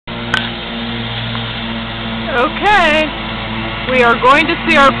Okay, we are going to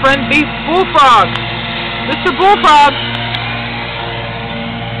see our friend Beast Bullfrog. Mr. Bullfrog.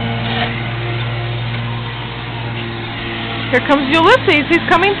 Here comes Ulysses. He's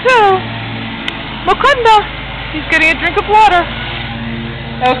coming too. Mukunda. He's getting a drink of water.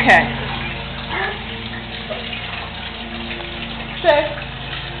 Okay.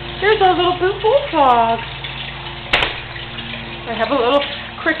 Here's our little bullfrog. I have a little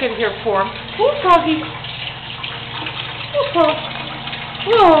cricket here for him. Bullfroggy. Bullfrog.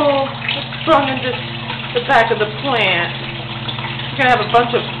 Whoa. It's sprung into the back of the plant. We're going to have a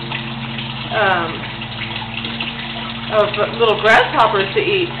bunch of little grasshoppers to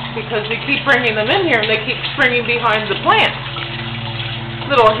eat because we keep bringing them in here and they keep springing behind the plant.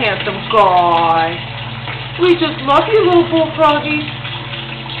 Little handsome guy. We just love you, little bullfroggy.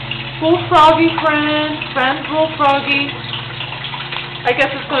 Bullfroggy friend bullfroggy. I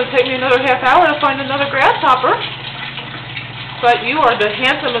guess it's going to take me another half hour to find another grasshopper. But you are the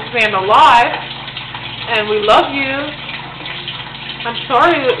handsomest man alive, and we love you. I'm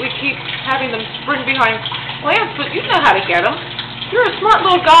sorry that we keep having them spring behind plants, but you know how to get them. You're a smart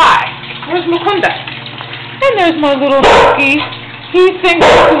little guy. Where's Mukunda? And there's my little Mookie. He thinks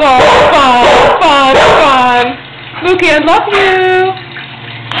this is all fun. Mookie, I love you.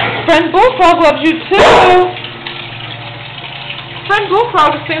 Friend Bullfrog loves you too. Friend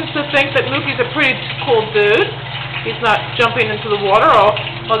Bullfrog seems to think that Mookie's a pretty cool dude. He's not jumping into the water,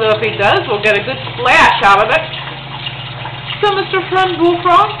 although if he does, we'll get a good splash out of it. So, Mr. Friend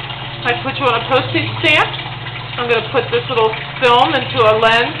Bullfrog, I put you on a postage stamp. I'm going to put this little film into a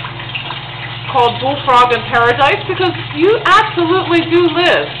lens called Bullfrog in Paradise because you absolutely do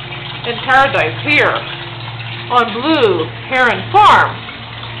live in paradise here on Blue Heron Farm.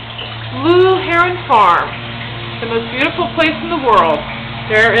 Blue Heron Farm, the most beautiful place in the world.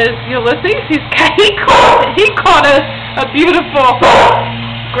 There is Ulysses. He caught a beautiful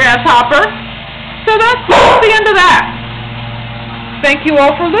grasshopper. So that's the end of that. Thank you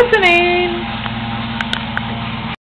all for listening.